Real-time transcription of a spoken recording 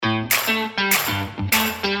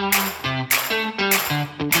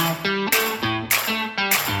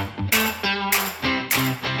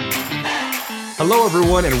Hello,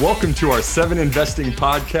 everyone, and welcome to our 7 Investing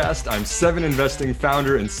podcast. I'm 7 Investing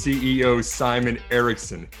founder and CEO Simon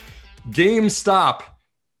Erickson. GameStop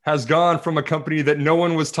has gone from a company that no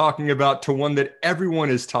one was talking about to one that everyone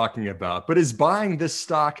is talking about. But is buying this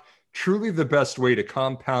stock truly the best way to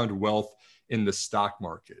compound wealth in the stock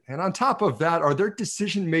market? And on top of that, are there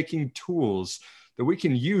decision-making tools that we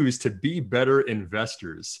can use to be better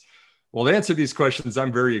investors? Well, to answer these questions,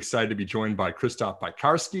 I'm very excited to be joined by Krzysztof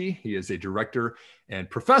Piekarski. He is a director and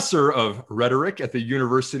professor of rhetoric at the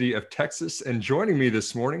University of Texas. And joining me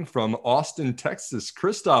this morning from Austin, Texas,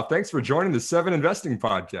 Krzysztof, thanks for joining the 7 Investing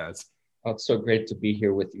podcast. Oh, it's so great to be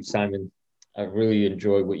here with you, Simon. I really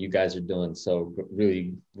enjoy what you guys are doing. So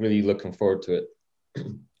really looking forward to it.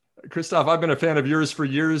 Krzysztof, I've been a fan of yours for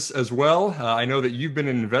years as well. I know that you've been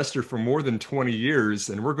an investor for more than 20 years,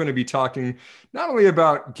 and we're going to be talking not only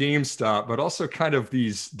about GameStop, but also kind of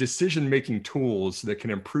these decision-making tools that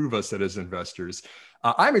can improve us as investors.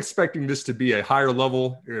 I'm expecting this to be a higher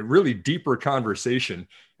level, really deeper conversation.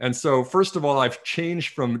 And so first of all, I've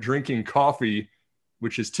changed from drinking coffee,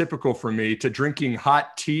 which is typical for me, to drinking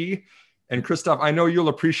hot tea. And Krzysztof, I know you'll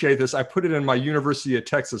appreciate this. I put it in my University of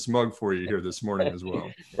Texas mug for you here this morning as well.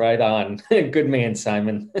 Right on. Good man,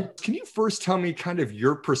 Simon. Can you first tell me kind of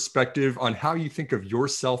your perspective on how you think of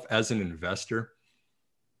yourself as an investor?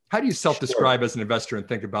 How do you self-describe as an investor and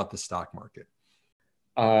think about the stock market?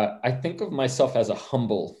 I think of myself as a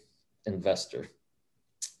humble investor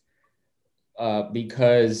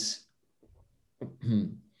because,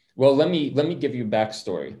 well, let me give you a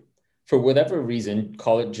backstory. For whatever reason,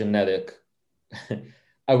 call it genetic,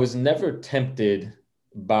 I was never tempted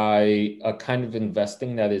by a kind of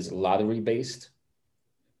investing that is lottery based,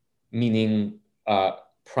 meaning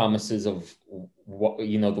promises of the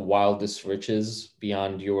wildest riches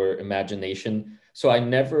beyond your imagination. So I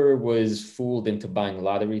never was fooled into buying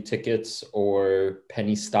lottery tickets or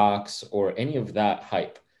penny stocks or any of that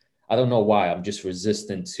hype. I don't know why. I'm just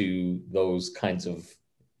resistant to those kinds of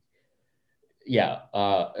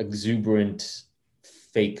exuberant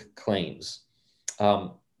fake claims.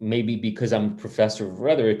 Maybe because I'm a professor of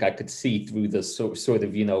rhetoric, I could see through the sort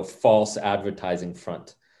of, false advertising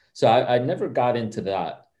front. So I never got into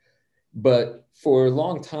that. But for a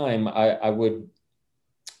long time,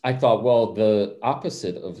 I thought, well, the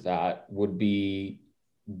opposite of that would be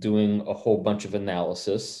doing a whole bunch of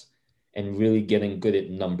analysis and really getting good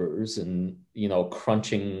at numbers and,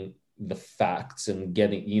 crunching the facts and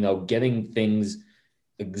getting things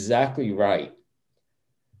exactly right.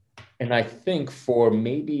 And I think for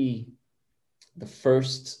maybe the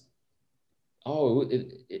first,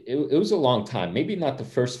 it was a long time, maybe not the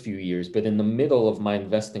first few years, but in the middle of my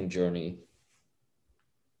investing journey,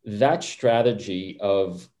 that strategy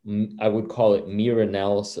of, I would call it mere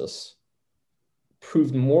analysis,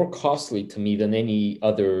 proved more costly to me than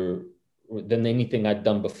anything I'd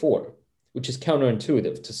done before, which is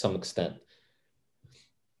counterintuitive to some extent.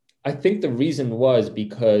 I think the reason was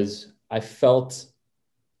because I felt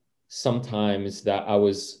sometimes that I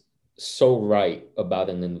was so right about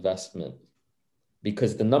an investment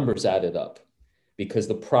because the numbers added up, because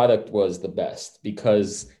the product was the best,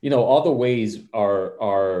 because, all the ways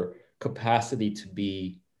our capacity to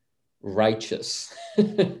be righteous,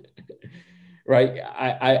 right?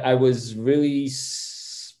 I was really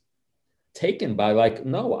taken by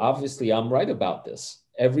no, obviously I'm right about this.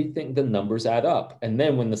 Everything, the numbers add up. And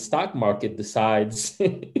then when the stock market decides,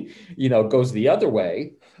 goes the other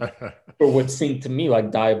way, for what seemed to me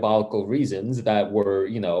like diabolical reasons that were,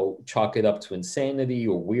 chalk it up to insanity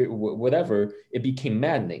or weird, whatever, it became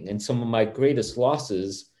maddening. And some of my greatest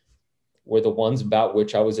losses were the ones about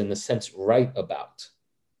which I was in a sense right about,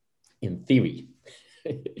 in theory.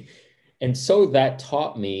 And so that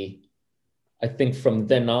taught me, I think from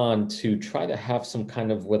then on, to try to have some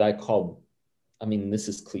kind of what I call, this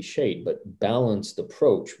is cliched, but balanced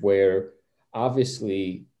approach where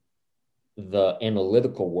obviously the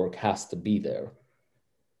analytical work has to be there.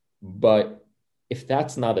 But if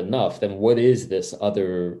that's not enough, then what is this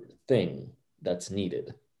other thing that's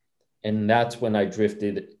needed? And that's when I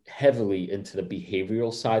drifted heavily into the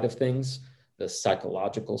behavioral side of things, the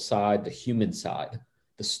psychological side, the human side,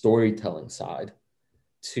 the storytelling side,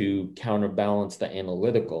 to counterbalance the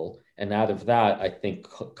analytical. And out of that, I think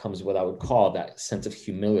comes what I would call that sense of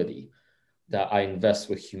humility, that I invest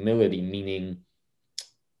with humility, meaning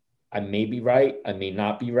I may be right, I may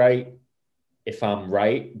not be right. If I'm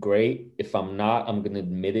right, great. If I'm not, I'm going to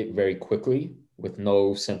admit it very quickly with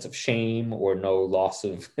no sense of shame or no loss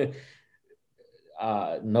of,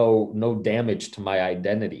 no damage to my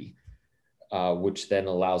identity, which then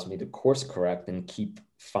allows me to course correct and keep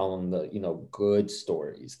following the, good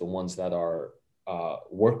stories, the ones that are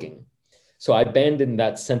working. So I abandoned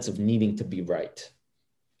that sense of needing to be right.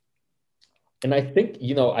 And I think,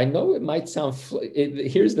 I know it might sound,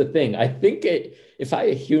 here's the thing. I think if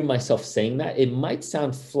I hear myself saying that, it might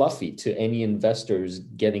sound fluffy to any investors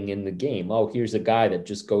getting in the game. Oh, here's a guy that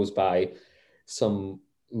just goes by some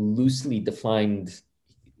loosely defined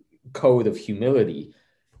code of humility.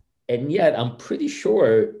 And yet I'm pretty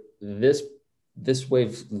sure this way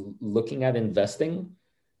of looking at investing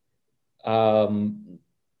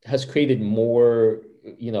has created more,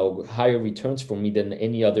 higher returns for me than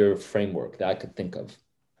any other framework that I could think of.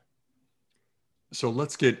 So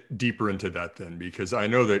let's get deeper into that then, because I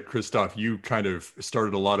know that Krzysztof, you kind of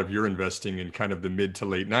started a lot of your investing in kind of the mid to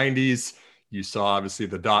late 90s. You saw obviously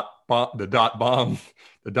the dot-com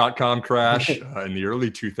crash in the early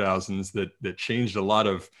 2000s that changed a lot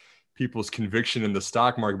of people's conviction in the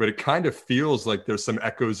stock market. But it kind of feels like there's some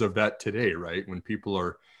echoes of that today, right? When people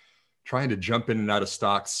are trying to jump in and out of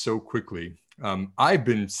stocks so quickly. I've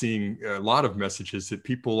been seeing a lot of messages that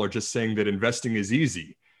people are just saying that investing is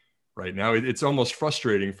easy right now. It's almost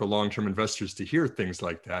frustrating for long-term investors to hear things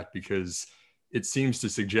like that, because it seems to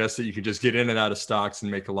suggest that you can just get in and out of stocks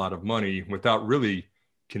and make a lot of money without really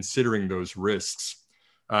considering those risks.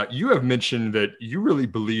 You have mentioned that you really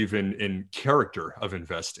believe in character of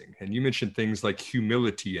investing, and you mentioned things like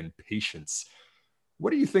humility and patience.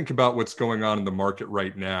 What do you think about what's going on in the market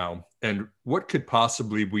right now, and what could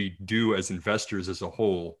possibly we do as investors as a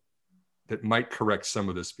whole that might correct some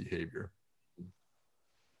of this behavior?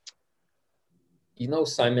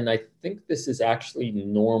 Simon, I think this is actually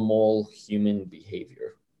normal human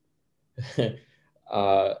behavior.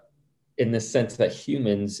 In the sense that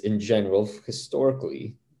humans in general,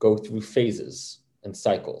 historically, go through phases and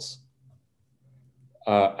cycles.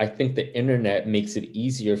 I think the internet makes it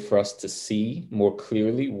easier for us to see more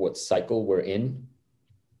clearly what cycle we're in,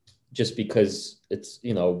 just because it's,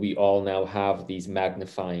 we all now have these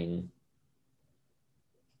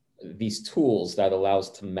tools that allow us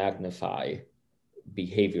to magnify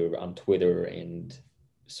behavior on Twitter and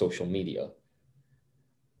social media.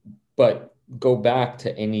 But go back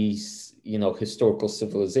to any, historical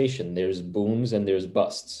civilization, there's booms and there's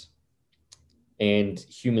busts. And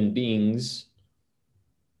human beings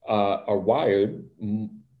are wired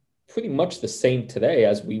pretty much the same today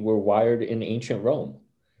as we were wired in ancient Rome.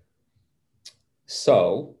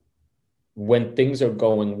 So when things are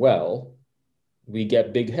going well, we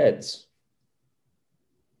get big heads.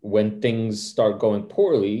 When things start going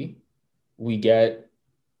poorly, we get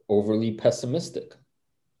overly pessimistic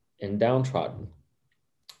and downtrodden.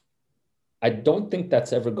 I don't think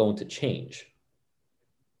that's ever going to change.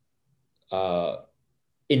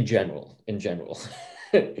 In general.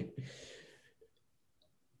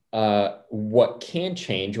 What can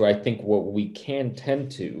change, or I think what we can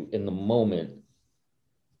tend to in the moment,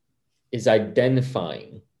 is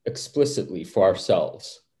identifying explicitly for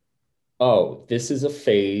ourselves, oh, this is a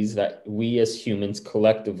phase that we as humans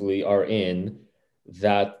collectively are in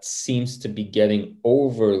that seems to be getting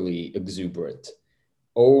overly exuberant,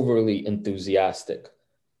 overly enthusiastic,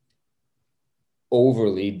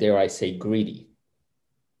 overly, dare I say, greedy.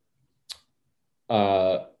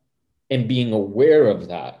 And being aware of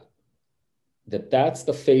that's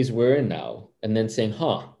the phase we're in now, and then saying,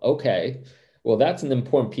 okay, well, that's an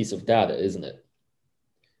important piece of data, isn't it?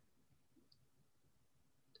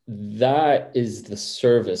 That is the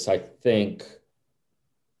service I think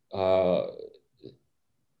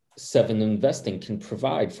Seven Investing can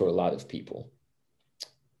provide for a lot of people.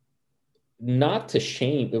 Not to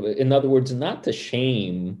shame, in other words, not to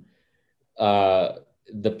shame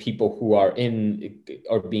the people who are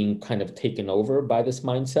being kind of taken over by this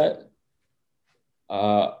mindset,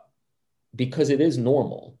 because it is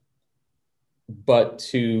normal, but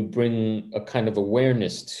to bring a kind of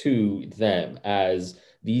awareness to them as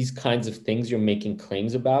these kinds of things you're making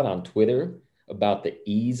claims about on Twitter, about the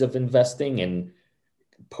ease of investing and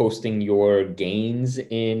posting your gains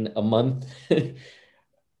in a month,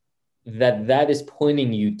 that is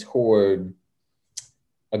pointing you toward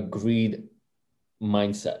a greed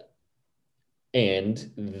mindset.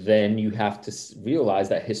 And then you have to realize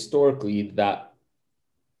that historically that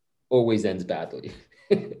always ends badly.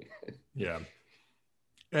 Yeah.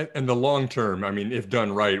 And the long term, I mean, if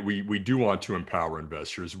done right, we do want to empower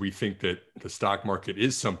investors. We think that the stock market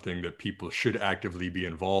is something that people should actively be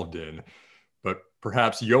involved in. But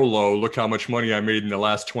perhaps YOLO, look how much money I made in the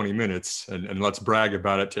last 20 minutes, and let's brag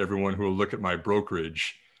about it to everyone who will look at my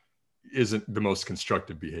brokerage, isn't the most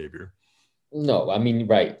constructive behavior. No, I mean,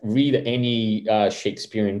 right. Read any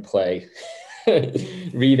Shakespearean play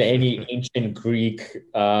read any ancient Greek,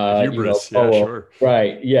 Hubris, yeah, poem. sure.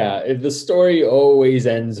 Right. Yeah. The story always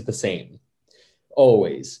ends the same.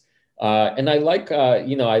 Always. And I like,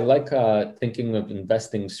 thinking of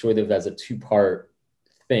investing sort of as a two-part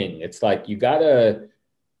thing. It's like you got to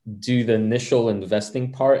do the initial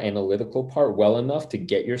investing part, analytical part well enough to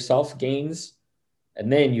get yourself gains.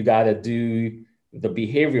 And then you got to do the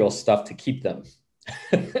behavioral stuff to keep them.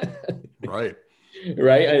 Right.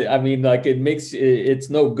 Right. I mean, like it's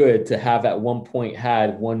no good to have at one point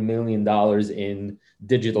had $1 million in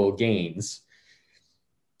digital gains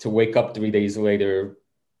to wake up 3 days later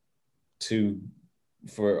to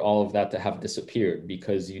for all of that to have disappeared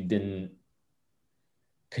because you didn't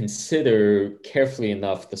consider carefully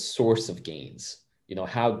enough the source of gains.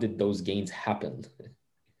 How did those gains happen?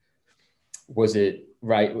 Was it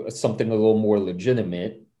right something a little more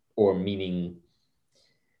legitimate, or meaning,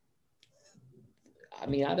 I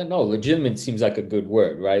mean, I don't know, legitimate seems like a good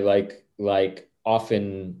word, right? Like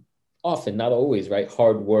often, not always, right?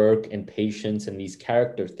 Hard work and patience and these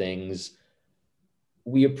character things,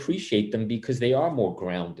 we appreciate them because they are more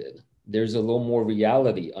grounded. There's a little more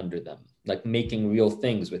reality under them, like making real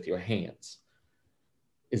things with your hands.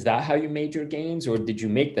 Is that how you made your gains, or did you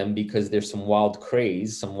make them because there's some wild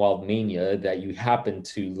craze, some wild mania that you happen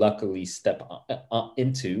to luckily step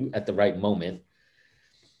into at the right moment?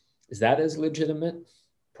 Is that as legitimate?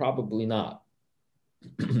 Probably not.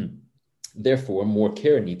 Therefore, more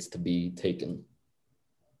care needs to be taken.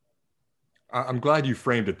 I'm glad you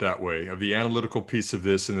framed it that way, of the analytical piece of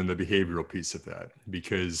this and then the behavioral piece of that,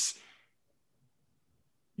 because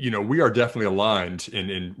we are definitely aligned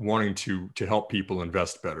in wanting to help people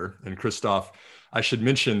invest better. And Krzysztof, I should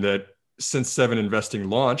mention that since Seven Investing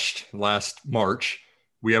launched last March,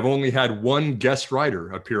 we have only had one guest writer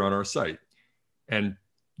appear on our site. And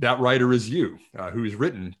that writer is you, who's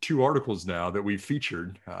written 2 articles now that we've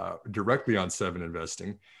featured directly on Seven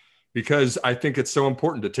Investing, because I think it's so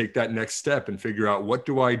important to take that next step and figure out, what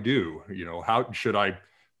do I do? How should I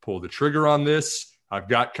pull the trigger on this? I've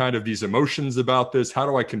got kind of these emotions about this. How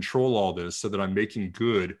do I control all this so that I'm making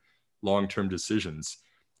good long-term decisions?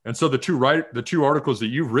 And so the two articles that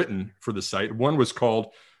you've written for the site, one was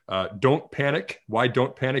called Don't Panic, Why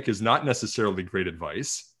Don't Panic is Not Necessarily Great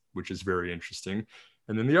Advice, which is very interesting.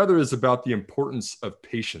 And then the other is about the importance of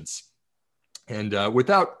patience. And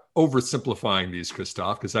without oversimplifying these,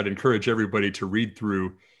 Krzysztof, because I'd encourage everybody to read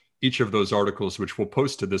through each of those articles, which we'll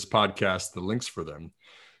post to this podcast, the links for them.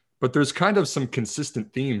 But there's kind of some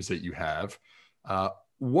consistent themes that you have.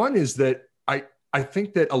 One is that I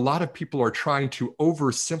think that a lot of people are trying to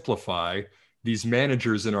oversimplify these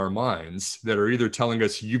managers in our minds that are either telling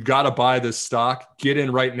us, you've got to buy this stock, get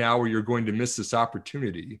in right now, or you're going to miss this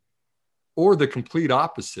opportunity, or the complete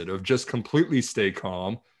opposite of just completely stay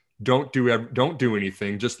calm, don't do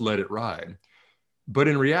anything, just let it ride. But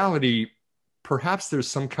in reality, perhaps there's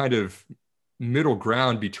some kind of middle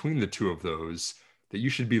ground between the two of those, that you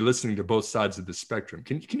should be listening to both sides of the spectrum.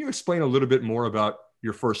 Can you explain a little bit more about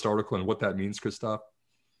your first article and what that means, Krzysztof?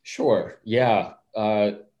 Sure. Yeah.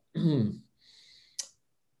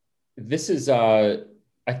 This is, I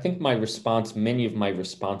think many of my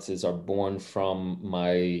responses are born from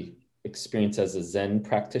my experience as a Zen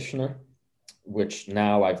practitioner, which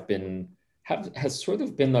now has sort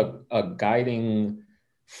of been a guiding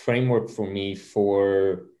framework for me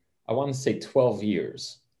for, I want to say, 12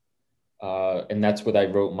 years. And that's what I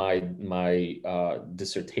wrote my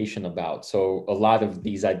dissertation about. So a lot of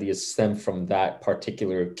these ideas stem from that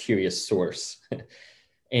particular curious source.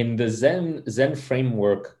 In the Zen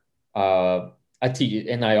framework, I teach,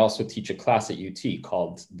 and I also teach a class at UT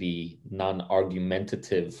called the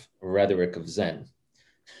Non-Argumentative Rhetoric of Zen.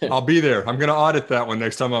 I'll be there. I'm going to audit that one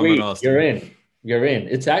next time I'm in Austin. You're in.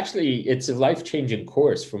 It's a life-changing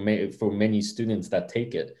course for many students that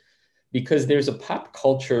take it, because there's a pop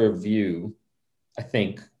culture view, I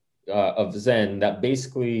think, of Zen that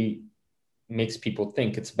basically makes people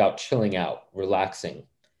think it's about chilling out, relaxing,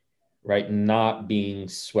 right? Not being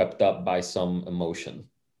swept up by some emotion.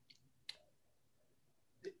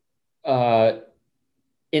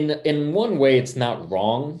 In one way, it's not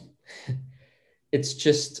wrong. It's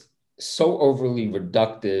just so overly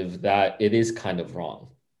reductive that it is kind of wrong.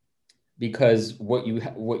 Because what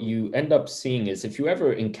you end up seeing is, if you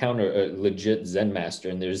ever encounter a legit Zen master,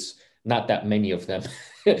 and there's not that many of them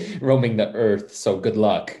roaming the earth, so good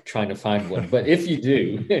luck trying to find one. But if you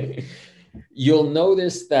do, you'll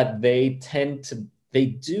notice that they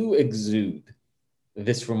do exude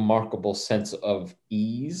this remarkable sense of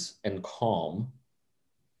ease and calm.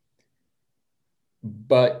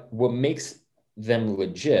 But what makes them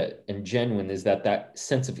legit and genuine is that that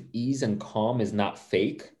sense of ease and calm is not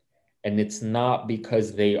fake. And it's not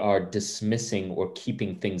because they are dismissing or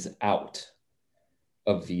keeping things out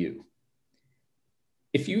of view.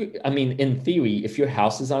 In theory, if your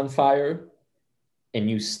house is on fire and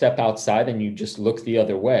you step outside and you just look the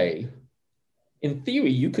other way, in theory,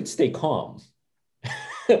 you could stay calm,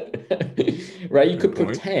 right? You could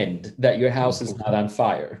pretend that your house is not on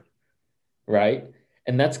fire, right?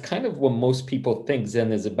 And that's kind of what most people think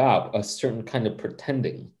Zen is about, a certain kind of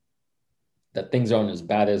pretending that things aren't as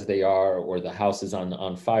bad as they are, or the house is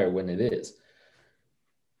on fire when it is.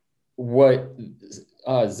 What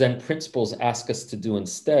Zen principles ask us to do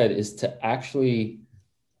instead is to actually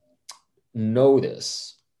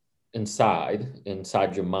notice inside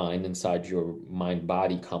your mind, inside your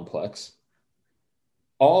mind-body complex,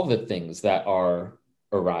 all the things that are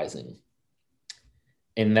arising.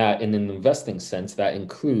 In an investing sense, that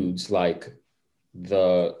includes like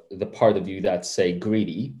the part of you that's, say,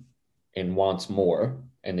 greedy and wants more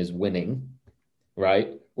and is winning,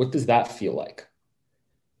 right? What does that feel like?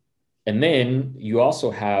 And then you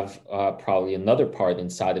also have probably another part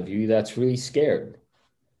inside of you that's really scared.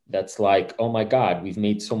 That's like, oh my God, we've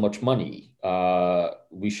made so much money.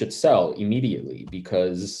 We should sell immediately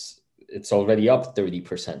because it's already up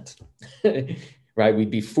 30%, right?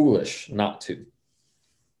 We'd be foolish not to.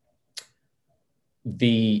 What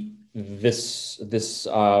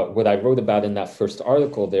I wrote about in that first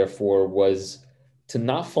article, therefore, was to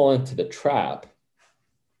not fall into the trap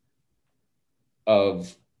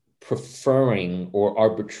of preferring or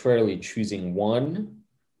arbitrarily choosing one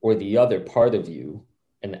or the other part of you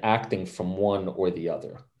and acting from one or the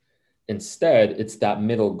other. Instead, it's that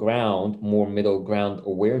more middle ground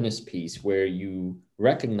awareness piece where you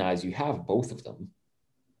recognize you have both of them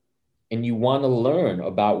and you want to learn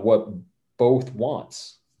about what both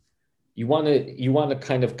wants. You want to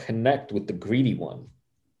kind of connect with the greedy one,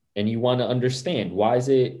 and you want to understand, why does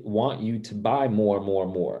it want you to buy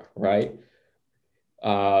more, right?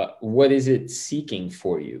 What is it seeking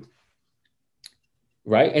for you?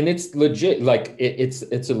 Right. And it's legit, like it's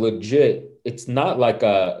a legit, it's not like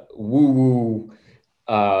a woo-woo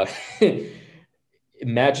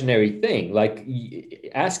imaginary thing. Like,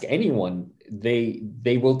 ask anyone,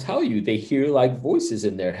 they will tell you they hear like voices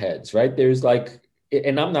in their heads, right? There's like,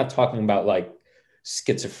 and I'm not talking about like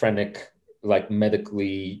schizophrenic, like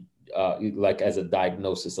medically, like as a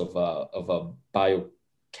diagnosis of a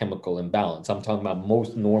biochemical imbalance. I'm talking about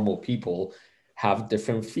most normal people have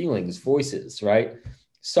different feelings, voices, right?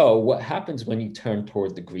 So what happens when you turn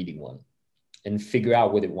toward the greedy one and figure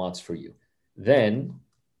out what it wants for you? Then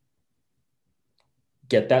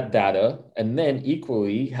get that data, and then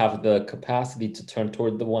equally have the capacity to turn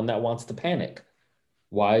toward the one that wants to panic.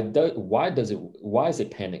 Why is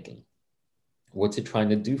it panicking? What's it trying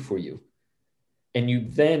to do for you? And you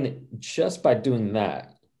then, just by doing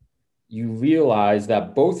that, you realize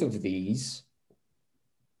that both of these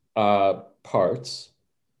parts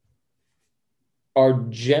are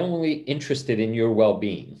genuinely interested in your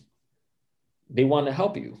well-being. They want to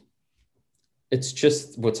help you. It's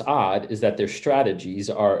just, what's odd is that their strategies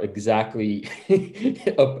are exactly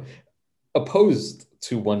opposed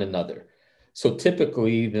to one another. So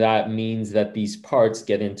typically that means that these parts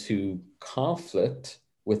get into conflict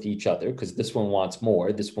with each other because this one wants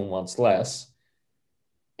more, this one wants less.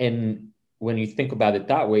 And when you think about it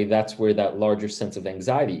that way, that's where that larger sense of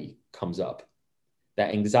anxiety comes up.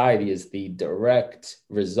 That anxiety is the direct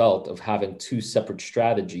result of having two separate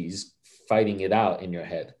strategies fighting it out in your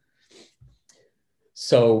head.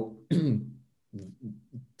 So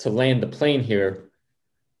to land the plane here,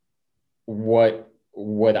 what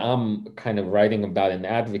I'm kind of writing about and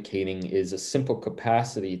advocating is a simple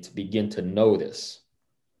capacity to begin to notice.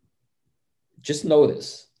 Just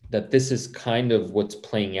notice that this is kind of what's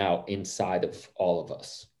playing out inside of all of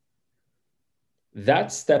us.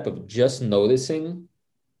 That step of just noticing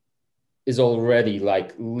is already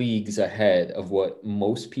like leagues ahead of what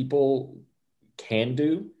most people can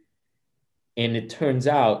do. And it turns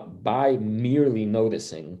out, by merely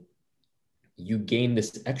noticing, you gain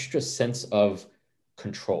this extra sense of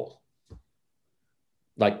control,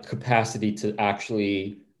 like capacity to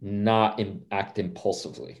actually not act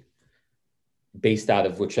impulsively based out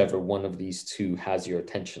of whichever one of these two has your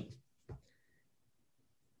attention.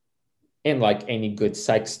 And like any good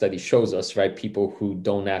psych study shows us, right, people who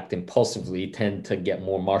don't act impulsively tend to get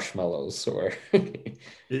more marshmallows or It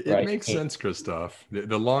right? makes sense, Krzysztof.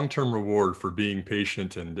 The long-term reward for being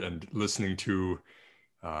patient and listening to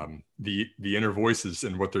the inner voices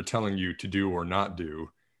and what they're telling you to do or not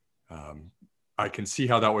do. I can see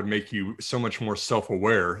how that would make you so much more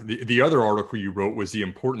self-aware. The other article you wrote was the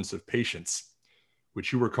importance of patience,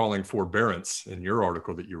 which you were calling forbearance in your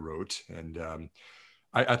article that you wrote. And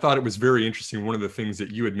I thought it was very interesting. One of the things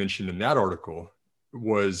that you had mentioned in that article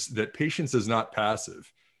was that patience is not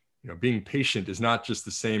passive. Being patient is not just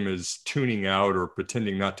the same as tuning out or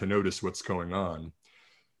pretending not to notice what's going on.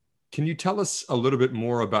 Can you tell us a little bit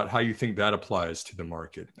more about how you think that applies to the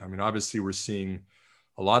market? I mean, obviously we're seeing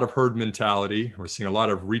a lot of herd mentality. We're seeing a lot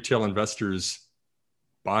of retail investors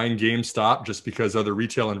buying GameStop just because other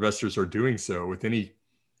retail investors are doing so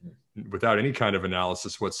without any kind of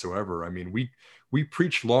analysis whatsoever. I mean, we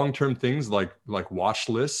preach long-term things like watch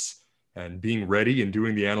lists and being ready and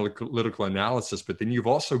doing the analytical analysis, but then you've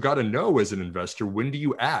also got to know as an investor, when do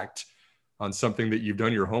you act on something that you've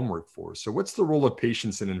done your homework for? So what's the role of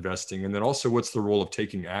patience in investing? And then also what's the role of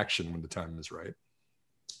taking action when the time is right?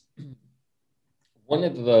 One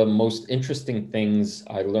of the most interesting things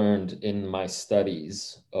I learned in my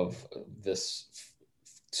studies of this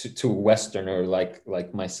to a Westerner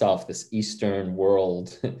like myself, this Eastern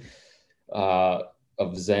world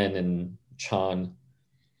of Zen and Chan,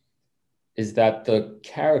 is that the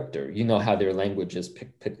character, how their language is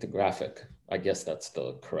pictographic. I guess that's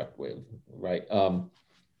the correct way, right?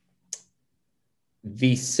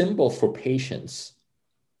 The symbol for patience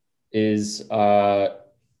is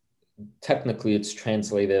technically it's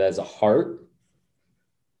translated as a heart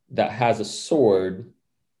that has a sword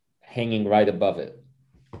hanging right above it.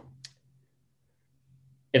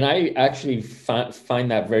 And I actually find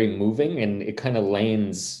that very moving, and it kind of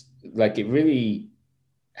lands, like it really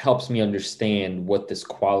helps me understand what this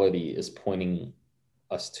quality is pointing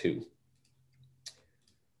us to.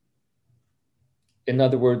 In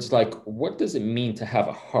other words, like, what does it mean to have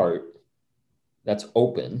a heart that's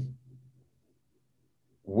open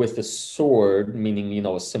with a sword, meaning,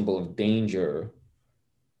 a symbol of danger,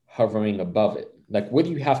 hovering above it? Like, what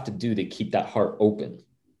do you have to do to keep that heart open?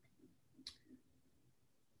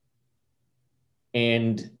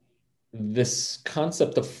 And this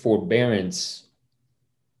concept of forbearance,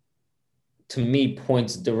 to me,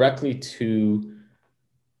 points directly to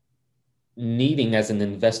needing, as an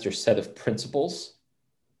investor, set of principles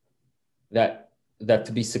that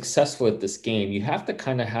to be successful at this game, you have to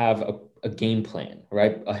kind of have a game plan,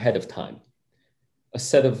 right, ahead of time. A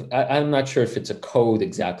set of, I'm not sure if it's a code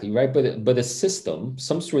exactly, right, but a system,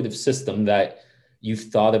 some sort of system that you've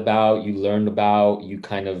thought about, you learned about, you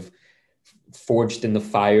kind of forged in the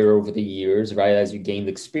fire over the years, right, as you gained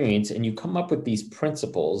experience, and you come up with these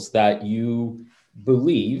principles that you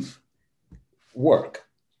believe work.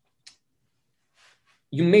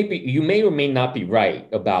 You may or may not be right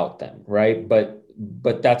about them, right?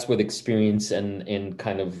 But that's what experience and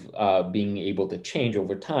kind of being able to change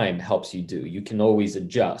over time helps you do. You can always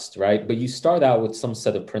adjust, right? But you start out with some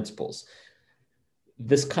set of principles.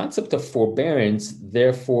 This concept of forbearance,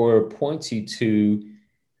 therefore, points you to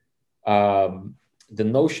the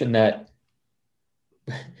notion that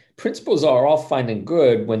principles are all fine and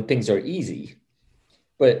good when things are easy,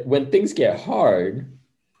 but when things get hard,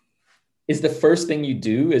 is the first thing you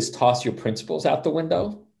do is toss your principles out the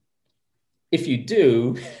window? If you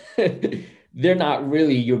do, they're not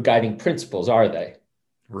really your guiding principles, are they?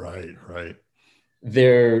 Right.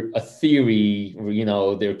 They're a theory,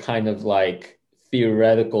 they're kind of like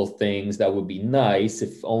theoretical things that would be nice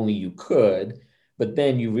if only you could, but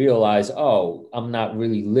then you realize, oh, I'm not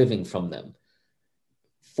really living from them.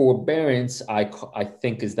 Forbearance, I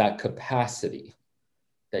think, is that capacity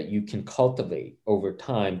that you can cultivate over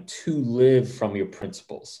time to live from your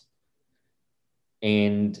principles.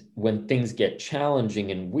 And when things get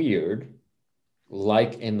challenging and weird,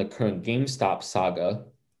 like in the current GameStop saga,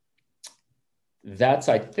 that's,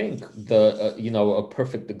 I think, a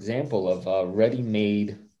perfect example of a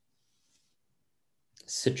ready-made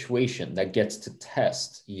situation that gets to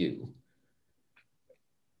test you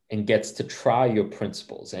and gets to try your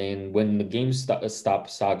principles. And when the GameStop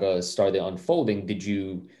saga started unfolding, did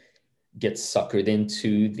you get suckered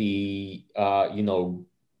into the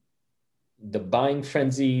buying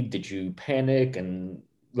frenzy? Did you panic? And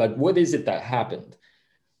like, what is it that happened?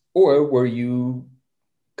 Or were you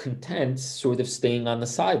content sort of staying on the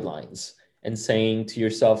sidelines and saying to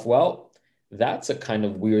yourself, well, that's a kind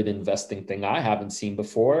of weird investing thing I haven't seen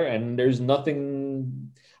before, and there's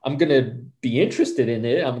nothing, I'm going to be interested in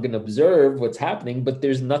it, I'm going to observe what's happening, but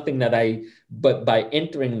there's nothing but by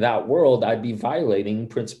entering that world, I'd be violating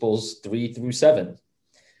principles 3 through 7.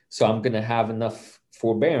 So I'm going to have enough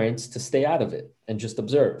forbearance to stay out of it and just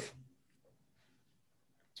observe.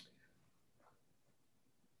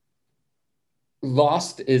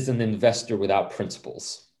 Lost is an investor without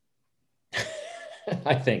principles.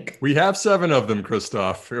 I think. We have 7 of them,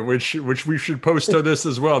 Krzysztof, which we should post to this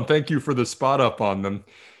as well. And thank you for the spot up on them.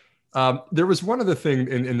 There was one other thing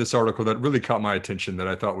in this article that really caught my attention that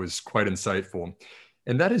I thought was quite insightful.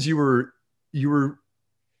 And that is you were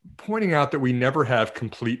pointing out that we never have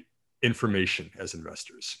complete information as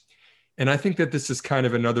investors. And I think that this is kind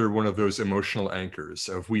of another one of those emotional anchors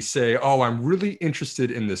of we say, oh, I'm really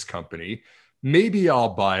interested in this company. Maybe I'll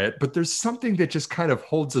buy it, but there's something that just kind of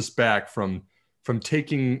holds us back from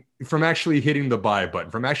actually hitting the buy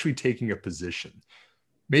button, from actually taking a position.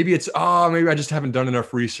 Maybe it's, maybe I just haven't done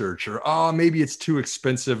enough research, or maybe it's too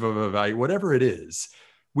expensive of a value, whatever it is.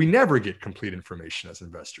 We never get complete information as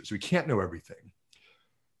investors. We can't know everything.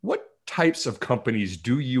 What types of companies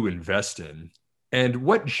do you invest in? And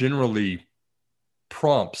what generally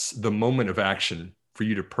prompts the moment of action for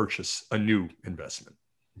you to purchase a new investment?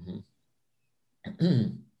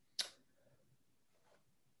 Mm-hmm.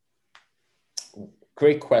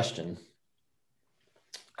 Great question.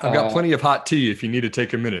 I've got plenty of hot tea if you need to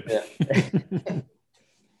take a minute.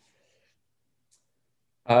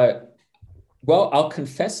 Yeah. Well, I'll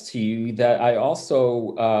confess to you that I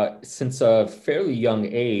also, since a fairly young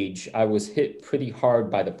age, I was hit pretty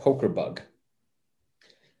hard by the poker bug.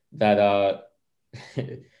 That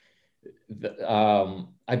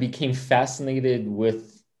I became fascinated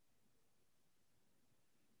with.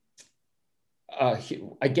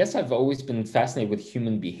 I guess I've always been fascinated with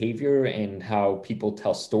human behavior and how people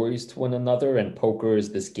tell stories to one another. And poker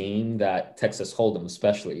is this game that Texas Hold'em,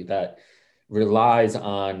 especially, that relies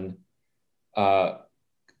on,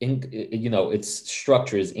 its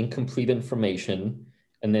structure is incomplete information.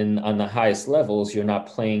 And then on the highest levels, you're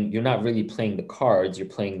not really playing the cards, you're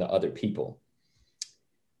playing the other people.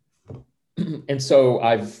 And so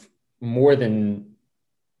I've more than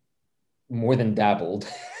dabbled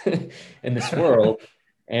in this world.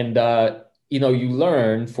 And, you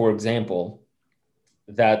learn, for example,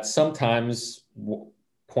 that sometimes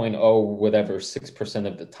 6%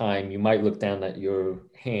 of the time, you might look down at your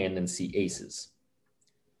hand and see aces.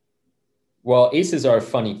 Well, aces are a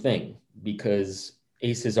funny thing because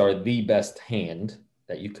aces are the best hand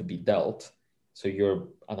that you could be dealt. So you're,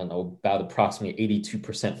 about approximately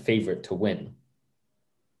 82% favorite to win.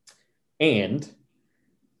 And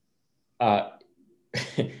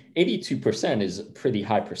 82% is a pretty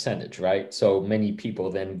high percentage, right? So many people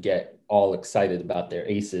then get all excited about their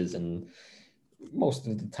aces, and most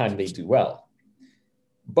of the time they do well.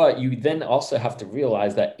 But you then also have to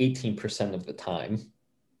realize that 18% of the time,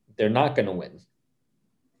 they're not going to win,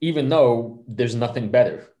 even though there's nothing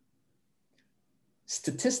better.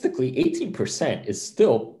 Statistically, 18% is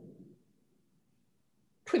still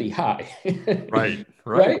pretty high. Right.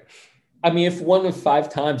 Right? I mean, if 1 of 5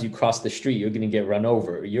 times you cross the street, you're going to get run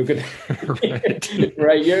over. You're going to,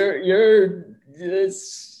 right?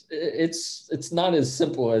 It's not as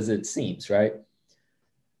simple as it seems, right?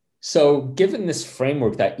 So given this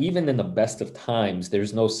framework that even in the best of times,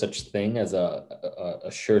 there's no such thing as a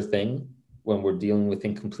sure thing when we're dealing with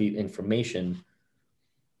incomplete information,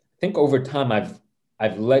 I think over time I've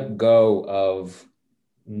let go of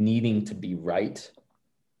needing to be right,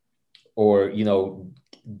 or,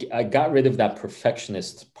 I got rid of that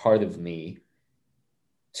perfectionist part of me.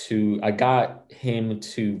 I got him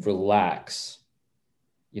to relax.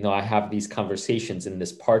 I have these conversations in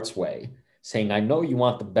this parts way, saying, I know you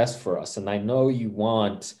want the best for us, and I know you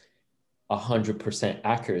want 100%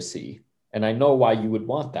 accuracy. And I know why you would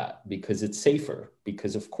want that, because it's safer,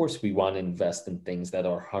 because of course we want to invest in things that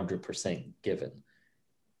are 100% given.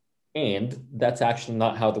 And that's actually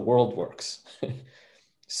not how the world works.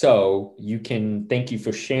 So thank you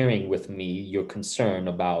for sharing with me your concern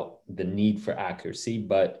about the need for accuracy,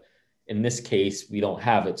 but in this case, we don't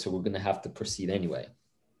have it. So we're going to have to proceed anyway.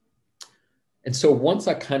 And so once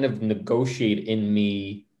I kind of negotiate in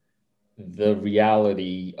me the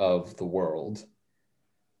reality of the world,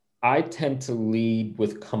 I tend to lead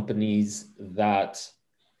with companies that,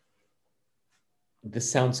 this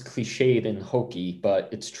sounds cliched and hokey, but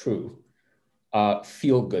it's true,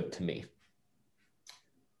 feel good to me.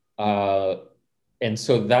 And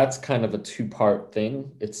so that's kind of a 2-part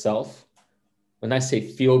thing itself. When I say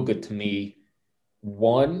feel good to me,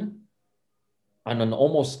 one, on an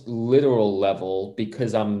almost literal level,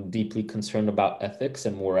 because I'm deeply concerned about ethics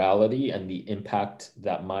and morality and the impact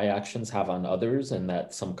that my actions have on others and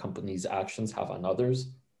that some companies' actions have on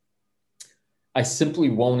others, I simply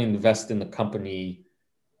won't invest in the company.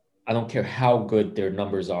 I don't care how good their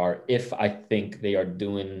numbers are, if I think they are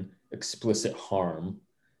doing explicit harm,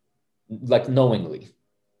 like knowingly.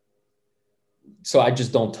 So I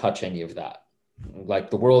just don't touch any of that. Like,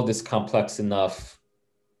 the world is complex enough.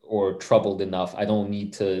 or troubled enough. I don't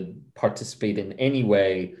need to participate in any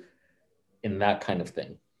way in that kind of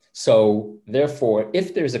thing. So therefore,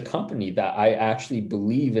 if there's a company that I actually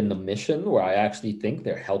believe in the mission, or I actually think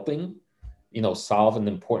they're helping, solve an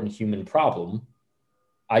important human problem,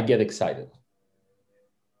 I get excited.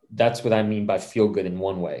 That's what I mean by feel good in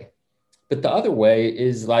one way. But the other way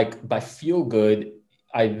is like by feel good,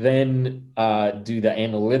 I then do the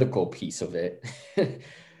analytical piece of it.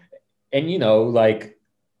 And, like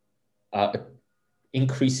uh,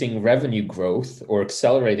 increasing revenue growth or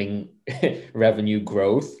accelerating revenue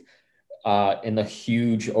growth in a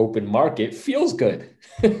huge open market feels good,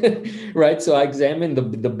 right? So I examine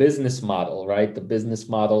the business model, right? The business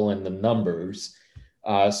model and the numbers,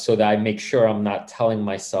 so that I make sure I'm not telling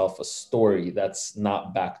myself a story that's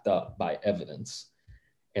not backed up by evidence.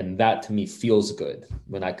 And that to me feels good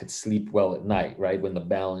when I could sleep well at night, right? When the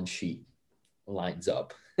balance sheet lines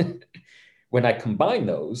up. When I combine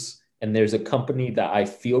those, and there's a company that I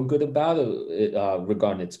feel good about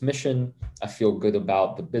regarding its mission, I feel good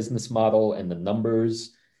about the business model and the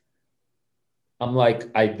numbers. I'm like,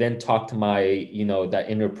 I then talk to my, that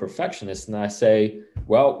inner perfectionist, and I say,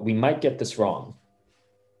 well, we might get this wrong,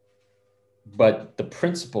 but the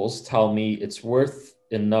principles tell me it's worth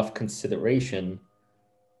enough consideration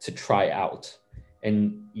to try out.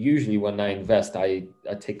 And usually when I invest, I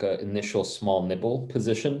take an initial small nibble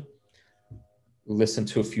position, listen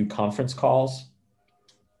to a few conference calls,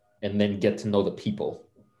 and then get to know the people.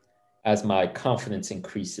 As my confidence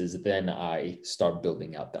increases, then I start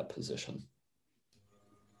building out that position.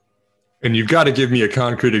 And you've got to give me a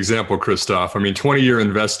concrete example, Krzysztof. I mean, 20-year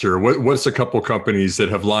investor, what's a couple companies that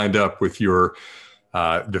have lined up with your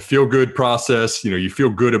the feel good process? You feel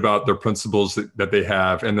good about their principles that they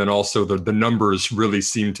have, and then also the numbers really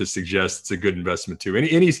seem to suggest it's a good investment too.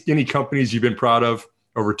 Any companies you've been proud of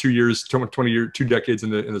over 2 years, 20 years, 2 decades in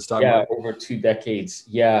the stock market? Yeah, over 2 decades.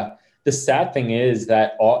 Yeah. The sad thing is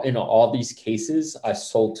that in all these cases, I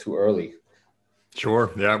sold too early.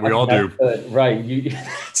 Sure. Yeah, we all do. Right.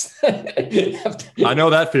 I know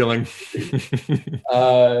that feeling.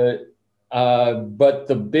 But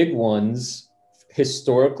the big ones,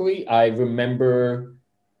 historically, I remember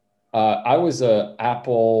I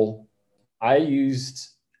used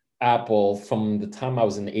Apple from the time I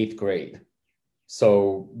was in 8th grade.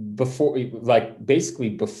 So basically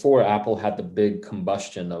before Apple had the big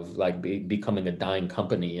combustion of like becoming a dying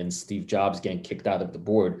company and Steve Jobs getting kicked out of the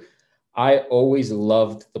board, I always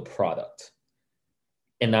loved the product.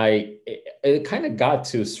 And it kind of got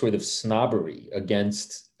to sort of snobbery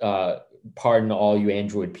against, pardon all you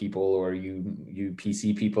Android people or you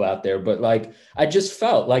PC people out there, but like, I just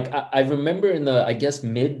felt like I remember in the, I guess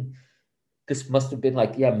this must have been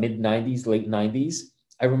like, mid 90s, late 90s.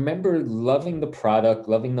 I remember loving the product,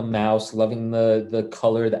 loving the mouse, loving the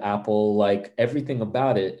colored Apple, like everything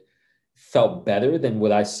about it felt better than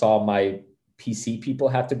what I saw my PC people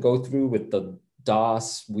have to go through with the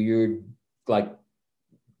DOS, weird, like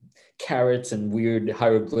carrots and weird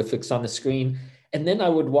hieroglyphics on the screen. And then I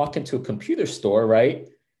would walk into a computer store, right?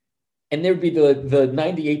 And there'd be the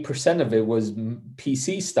 98% of it was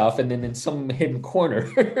PC stuff. And then in some hidden corner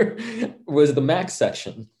was the Mac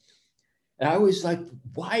section. And I was like,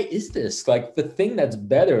 why is this? Like the thing that's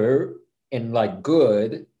better and like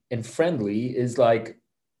good and friendly is like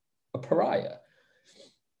a pariah.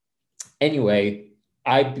 Anyway,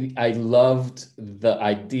 I loved the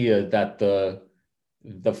idea that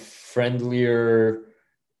the friendlier,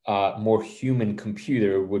 more human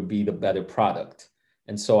computer would be the better product.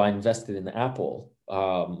 And so I invested in Apple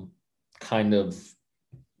kind of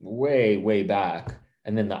way, way back.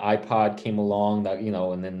 And then the iPod came along that,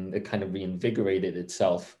 and then it kind of reinvigorated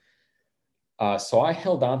itself. So I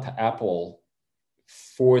held on to Apple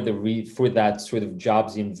for that sort of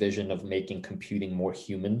Jobsian vision of making computing more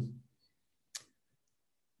human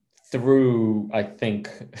through, I think,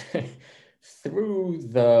 through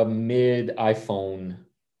the mid iPhone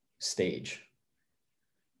stage.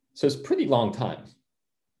 So it's a pretty long time.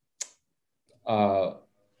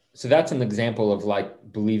 So that's an example of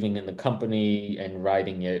like believing in the company and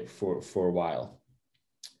riding it for a while.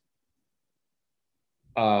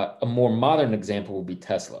 A more modern example would be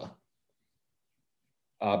Tesla.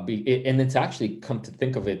 And it's actually, come to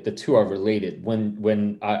think of it, the two are related.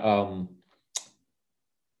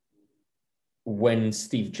 When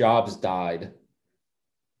Steve Jobs died,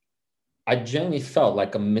 I genuinely felt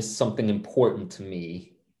like something important to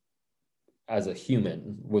me as a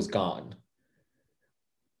human was gone.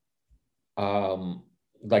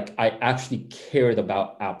 Like I actually cared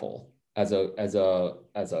about Apple as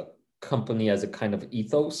a company, as a kind of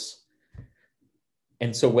ethos.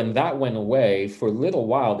 And so when that went away, for a little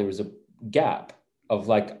while, there was a gap of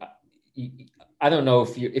like, I don't know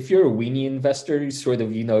if you're a weenie investor, you sort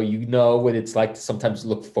of, you know what it's like to sometimes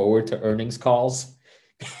look forward to earnings calls.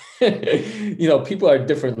 People are at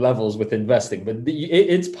different levels with investing, but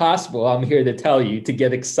it's possible, I'm here to tell you, to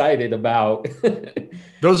get excited about.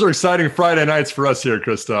 Those are exciting Friday nights for us here,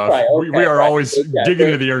 Krzysztof. Right, okay, we are right. always digging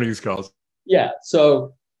into the earnings calls. Yeah.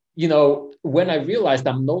 So, when I realized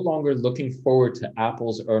I'm no longer looking forward to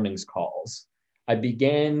Apple's earnings calls, I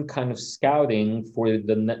began kind of scouting for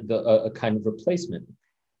a kind of replacement.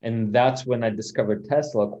 And that's when I discovered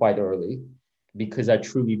Tesla quite early, because I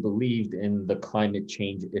truly believed in the climate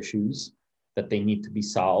change issues that they need to be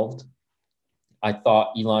solved. I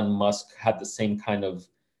thought Elon Musk had the same kind of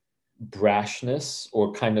brashness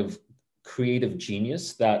or kind of creative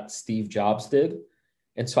genius that Steve Jobs did.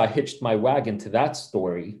 And so I hitched my wagon to that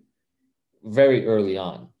story very early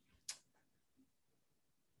on.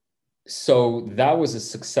 So that was a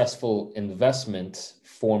successful investment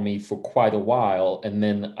for me for quite a while. And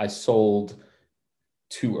then I sold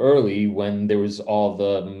too early when there was all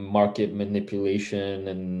the market manipulation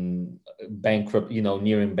and bankrupt,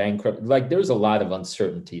 nearing bankrupt. Like there's a lot of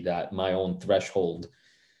uncertainty that my own threshold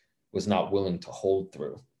was not willing to hold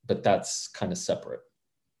through, but that's kind of separate.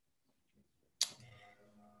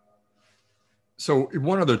 So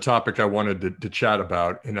one other topic I wanted to chat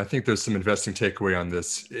about, and I think there's some investing takeaway on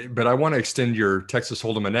this, but I want to extend your Texas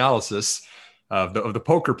Hold'em analysis of the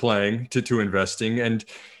poker playing to investing and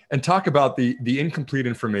talk about the incomplete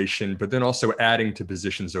information, but then also adding to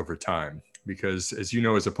positions over time. Because as you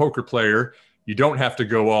know, as a poker player, you don't have to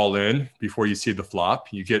go all in before you see the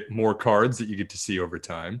flop. You get more cards that you get to see over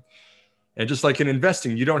time. And just like in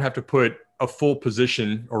investing, you don't have to put a full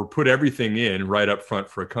position or put everything in right up front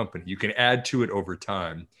for a company. You can add to it over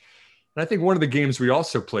time. And I think one of the games we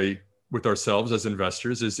also play with ourselves as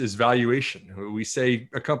investors is valuation. We say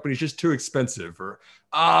a company's just too expensive, or,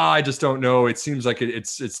 I just don't know. It seems like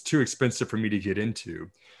it's too expensive for me to get into.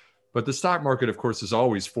 But the stock market, of course, is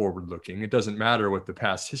always forward looking. It doesn't matter what the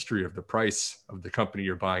past history of the price of the company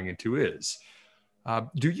you're buying into is.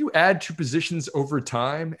 Do you add to positions over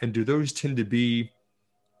time? And do those tend to be,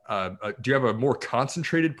 do you have a more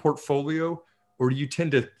concentrated portfolio, or do you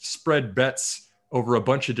tend to spread bets over a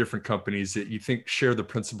bunch of different companies that you think share the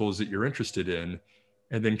principles that you're interested in,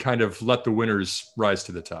 and then kind of let the winners rise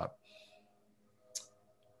to the top?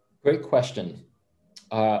 Great question.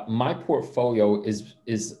 My portfolio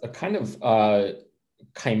is a kind of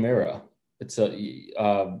chimera. It's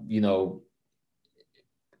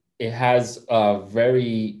it has a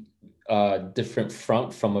very different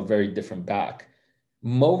front from a very different back.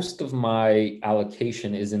 Most of my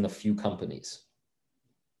allocation is in a few companies.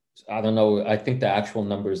 I don't know. I think the actual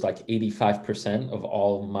number is like 85% of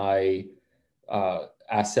all my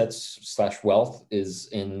assets / wealth is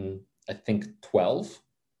in, I think, 12,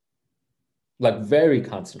 like very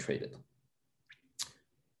concentrated.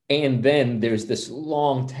 And then there's this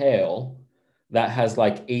long tail that has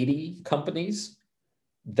like 80 companies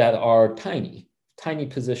that are tiny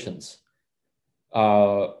positions.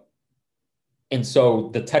 And so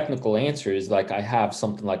the technical answer is like, I have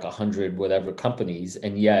something like 100 whatever companies,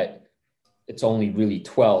 and yet it's only really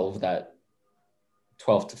 12 to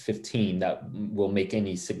 15 that will make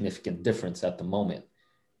any significant difference at the moment.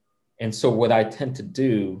 And so what I tend to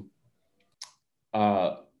do,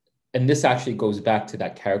 and this actually goes back to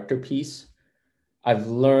that character piece, I've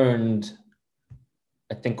learned,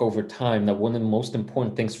 I think over time, that one of the most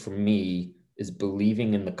important things for me is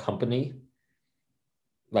believing in the company,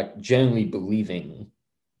 like genuinely believing,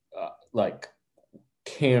 like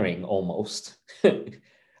caring almost.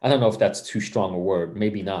 I don't know if that's too strong a word,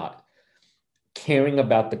 maybe not. Caring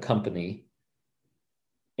about the company.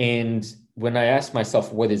 And when I ask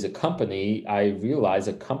myself, what is a company? I realize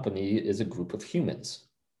a company is a group of humans.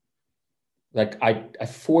 Like I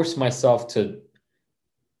force myself to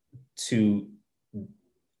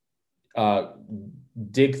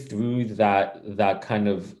dig through that kind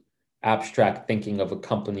of abstract thinking of a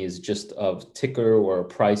company as just a ticker or a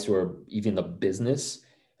price or even a business.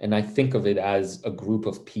 And I think of it as a group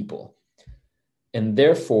of people. And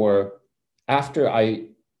therefore, after I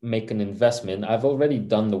make an investment, I've already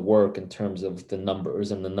done the work in terms of the numbers,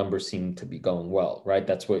 and the numbers seem to be going well, right?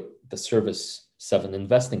 That's what the service 7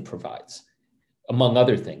 investing provides, among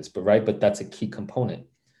other things, but that's a key component.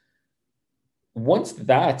 Once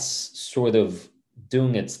that's sort of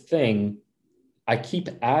doing its thing, I keep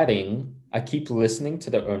adding, I keep listening to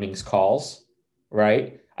the earnings calls,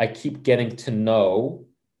 right? I keep getting to know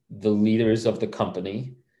the leaders of the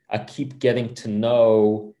company. I keep getting to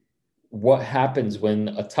know what happens when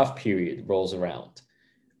a tough period rolls around.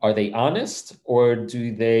 Are they honest, or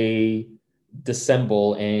do they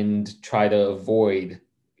dissemble and try to avoid,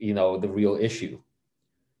 the real issue?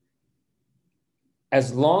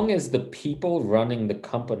 As long as the people running the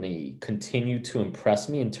company continue to impress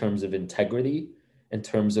me in terms of integrity, in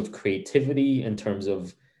terms of creativity, in terms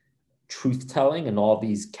of truth telling and all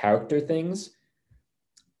these character things,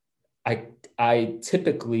 I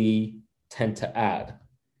typically tend to add,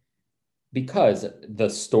 because the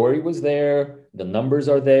story was there, the numbers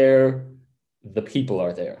are there, the people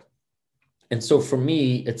are there. And so for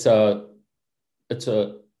me,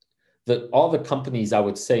 all the companies I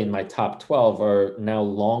would say in my top 12 are now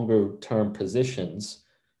longer term positions,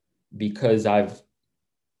 because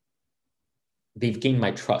they've gained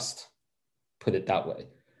my trust, put it that way.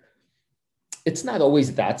 It's not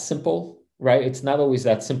always that simple, right? It's not always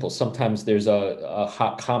that simple. Sometimes there's a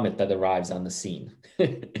hot comet that arrives on the scene,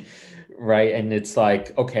 right? And it's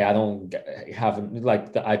like, okay, I don't have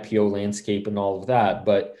like the IPO landscape and all of that,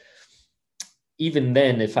 but even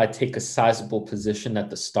then, if I take a sizable position at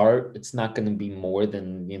the start, it's not going to be more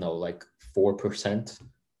than, like 4%.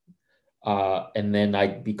 And then I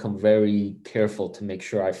become very careful to make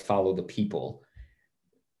sure I follow the people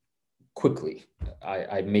quickly.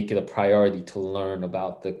 I make it a priority to learn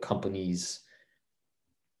about the company's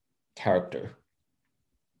character.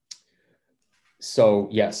 So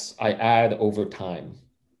yes, I add over time.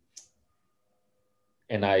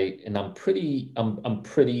 And I'm pretty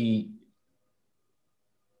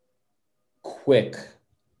quick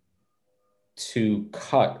to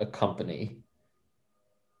cut a company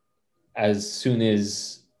as soon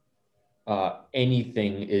as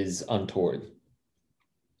anything is untoward.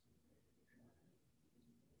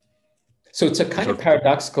 So it's a kind of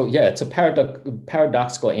paradoxical, it's a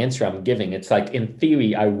paradoxical answer I'm giving. It's like, in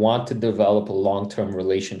theory, I want to develop a long-term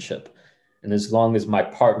relationship. And as long as my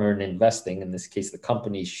partner in investing, in this case, the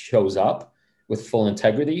company, shows up with full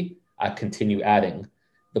integrity, I continue adding.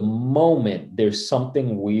 The moment there's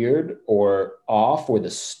something weird or off, or the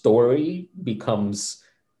story becomes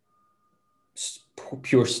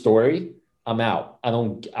pure story, I'm out. I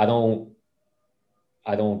don't,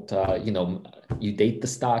 you date the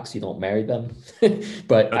stocks, you don't marry them.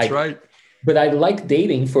 But that's right. But I like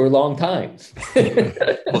dating for a long time.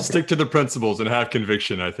 Well, stick to the principles and have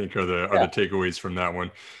conviction, I think, are the takeaways from that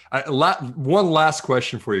one. One last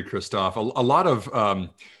question for you, Krzysztof. A lot of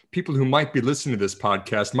people who might be listening to this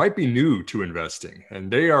podcast might be new to investing,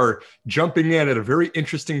 and they are jumping in at a very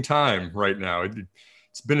interesting time right now.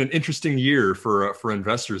 It's been an interesting year for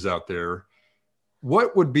investors out there.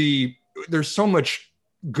 There's so much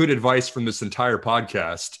good advice from this entire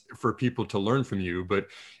podcast for people to learn from you. But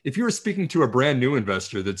if you were speaking to a brand new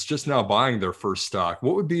investor that's just now buying their first stock,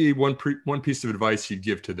 what would be one piece of advice you'd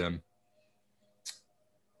give to them?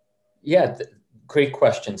 Yeah, great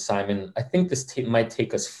question, Simon. I think this might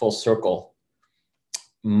take us full circle.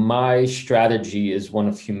 My strategy is one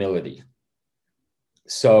of humility.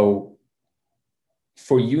 So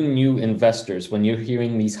for you new investors, when you're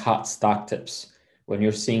hearing these hot stock tips, when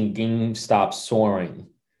you're seeing GameStop soaring,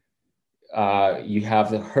 you have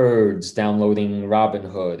the herds downloading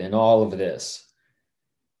Robinhood and all of this,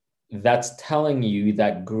 that's telling you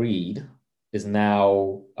that greed is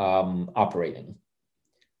now operating.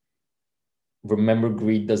 Remember,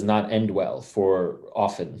 greed does not end well for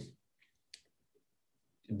often.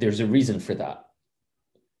 There's a reason for that.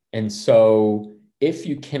 And so if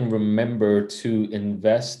you can remember to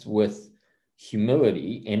invest with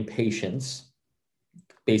humility and patience,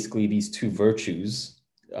 basically these two virtues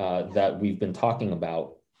that we've been talking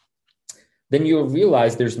about, then you'll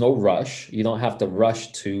realize there's no rush. You don't have to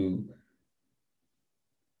rush to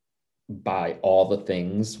buy all the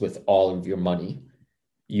things with all of your money.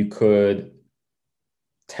 You could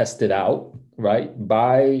test it out, right?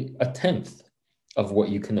 Buy a tenth of what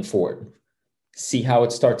you can afford. See how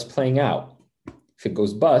it starts playing out. If it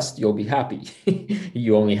goes bust, you'll be happy.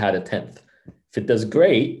 You only had a tenth. If it does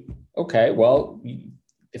great, okay, well,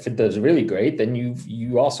 if it does really great, then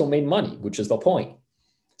you also made money, which is the point.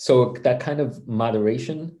 So that kind of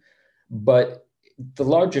moderation, but the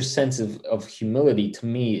larger sense of humility to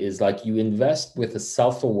me is like, you invest with a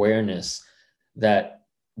self-awareness that,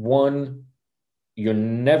 one, you're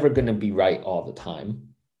never going to be right all the time.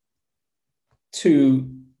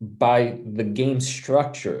 Two, by the game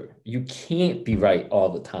structure, you can't be right all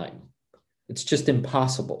the time. It's just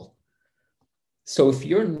impossible. So if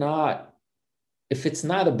it's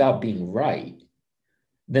not about being right,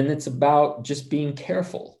 then it's about just being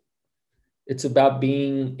careful. It's about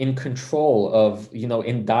being in control of,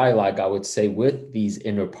 in dialogue, I would say, with these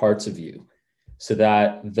inner parts of you, so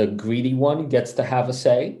that the greedy one gets to have a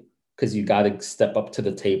say, because you got to step up to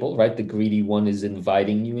the table, right? The greedy one is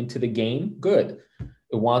inviting you into the game. Good.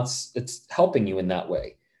 It's helping you in that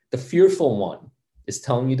way. The fearful one is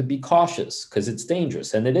telling you to be cautious because it's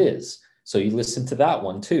dangerous, and it is. So you listen to that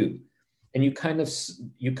one too. And you kind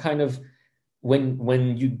of,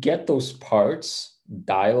 when you get those parts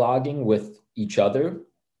dialoguing with each other,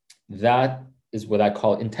 that is what I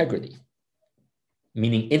call integrity,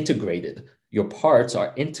 meaning integrated. Your parts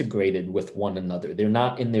are integrated with one another. They're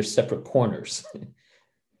not in their separate corners.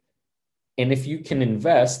 And if you can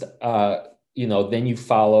invest, then you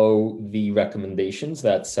follow the recommendations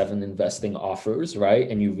that 7 Investing offers, right?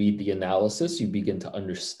 And you read the analysis, you begin to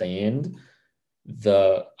understand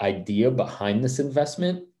the idea behind this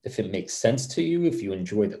investment, if it makes sense to you, if you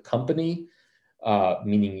enjoy the company,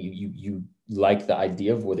 meaning you like the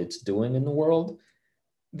idea of what it's doing in the world,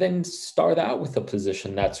 then start out with a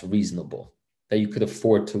position that's reasonable, that you could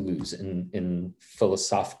afford to lose in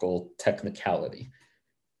philosophical technicality.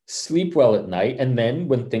 Sleep well at night, and then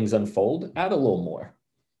when things unfold, add a little more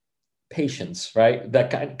patience, right?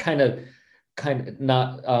 That kind of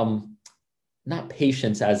not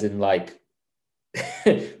patience as in like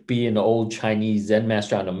be an old Chinese Zen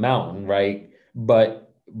master on a mountain, right?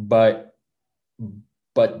 But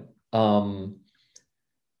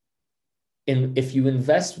if you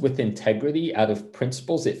invest with integrity out of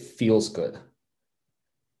principles, it feels good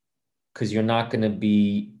because you're not going to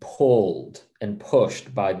be pulled and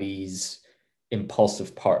pushed by these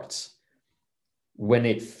impulsive parts. When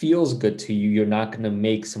it feels good to you, you're not going to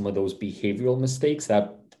make some of those behavioral mistakes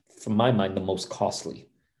that, from my mind, the most costly.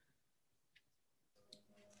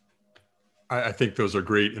 I think those are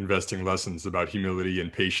great investing lessons about humility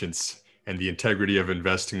and patience and the integrity of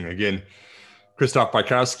investing. Again, Krzysztof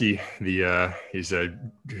Piekarski, he's a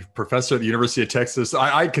professor at the University of Texas.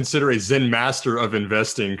 I consider a Zen master of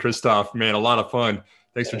investing. Krzysztof, man, a lot of fun.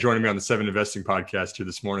 Thanks for joining me on the 7 Investing podcast here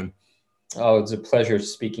this morning. Oh, it's a pleasure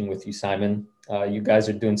speaking with you, Simon. You guys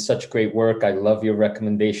are doing such great work. I love your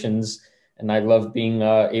recommendations, and I love being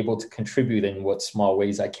able to contribute in what small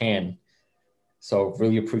ways I can. So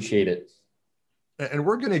really appreciate it. And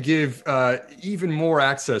we're going to give even more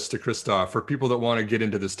access to Krzysztof for people that want to get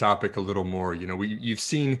into this topic a little more. You've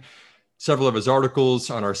seen several of his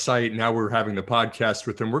articles on our site. Now we're having the podcast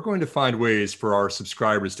with him. We're going to find ways for our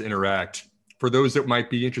subscribers to interact, for those that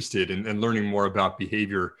might be interested in learning more about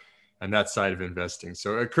behavior and that side of investing.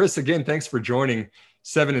 So Chris, again, thanks for joining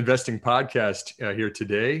 7 Investing podcast here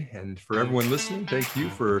today. And for everyone listening, thank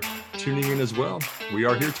you for tuning in as well. We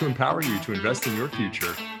are here to empower you to invest in your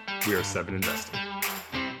future. We are 7 Investing.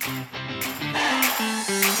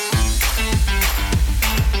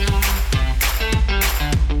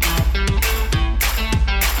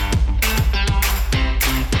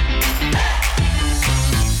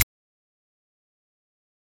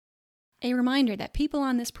 A reminder that people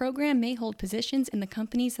on this program may hold positions in the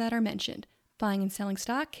companies that are mentioned. Buying and selling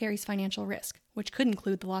stock carries financial risk, which could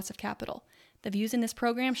include the loss of capital. The views in this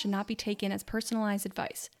program should not be taken as personalized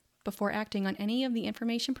advice. Before acting on any of the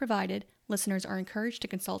information provided, listeners are encouraged to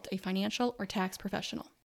consult a financial or tax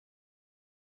professional.